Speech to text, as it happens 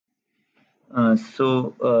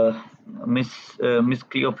Miss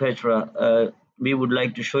Cleopatra, we would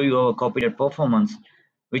like to show you our CopyTrade performance,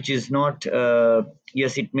 which is not,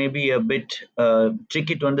 yes, it may be a bit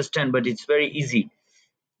tricky to understand, but it's very easy.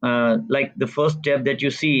 Like the first step that you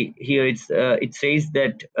see here, it says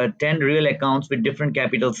that 10 real accounts with different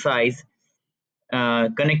capital size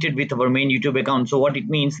connected with our main YouTube account. So what it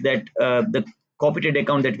means that the CopyTrade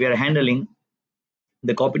account that we are handling,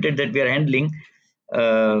 the CopyTrade that we are handling,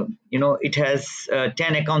 it has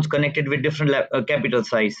 10 accounts connected with different capital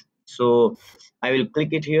size. So I will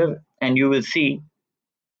click it here, and you will see,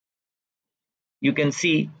 you can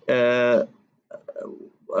see, like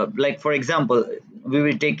for example, we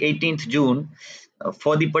will take 18th June.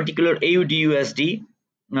 For the particular AUD USD,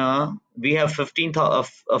 we have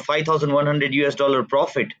 5,100 US dollar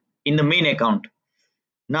profit in the main account.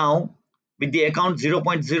 Now with the account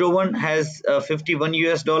 0.01 has 51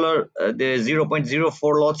 US dollar, the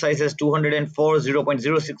 0.04 lot size has 204,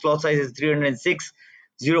 0.06 lot size is 306,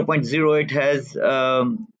 0.08 has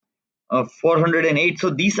 408. So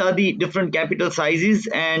these are the different capital sizes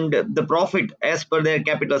and the profit as per their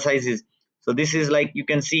capital sizes. So this is like, you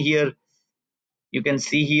can see here, you can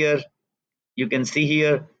see here, you can see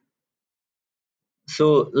here.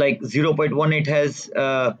 So like 0.18 has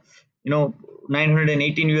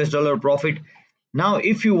 918 US dollar profit. Now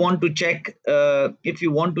if you want to check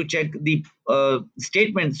the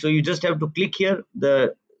statement, so you just have to click here.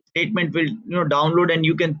 The statement will download, and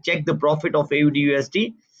you can check the profit of AUD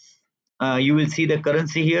USD. You will see the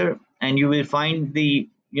currency here, and you will find the,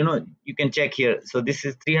 you can check here. So this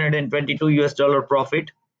is 322 US dollar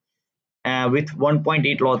profit with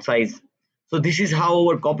 1.8 lot size. So this is how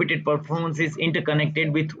our CopyTrade performance is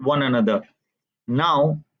interconnected with one another.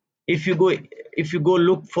 Now if you go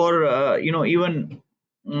look for even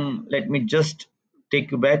let me just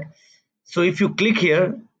take you back. So if you click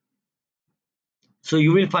here, so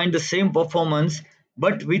you will find the same performance,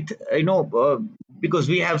 but with because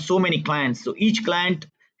we have so many clients, so each client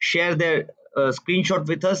share their screenshot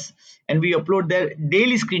with us, and we upload their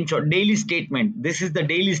daily screenshot, daily statement. This is the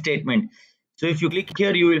daily statement. So if you click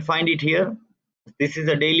here, you will find it here. This is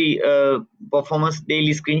a daily performance,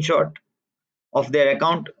 daily screenshot of their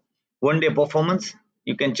account, 1 day performance.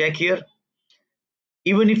 You can check here.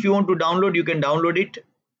 Even if you want to download, you can download it.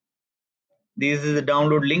 This is the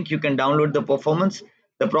download link. You can download the performance.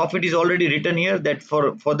 The profit is already written here, that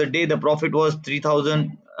for the day the profit was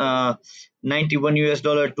 3,091 US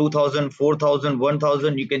dollar, 2,000, 4,000,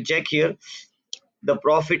 1,000. You can check here the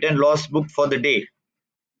profit and loss booked for the day.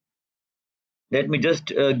 Let me just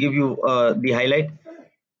give you the highlight.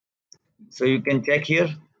 So you can check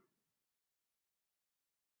here.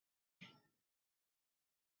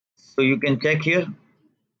 So you can check here.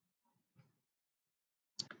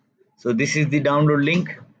 So this is the download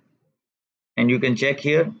link, and you can check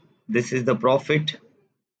here. This is the profit.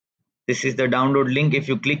 This is the download link. If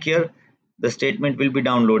you click here, the statement will be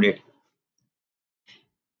downloaded.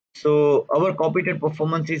 So our CopyTrade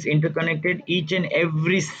performance is interconnected. Each and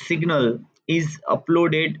every signal is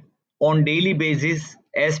uploaded on daily basis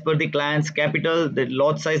as per the client's capital, the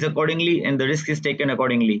lot size accordingly, and the risk is taken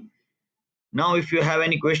accordingly. Now if you have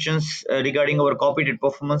any questions regarding our CopyTrade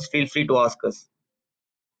performance, feel free to ask us.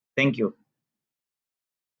 Thank you.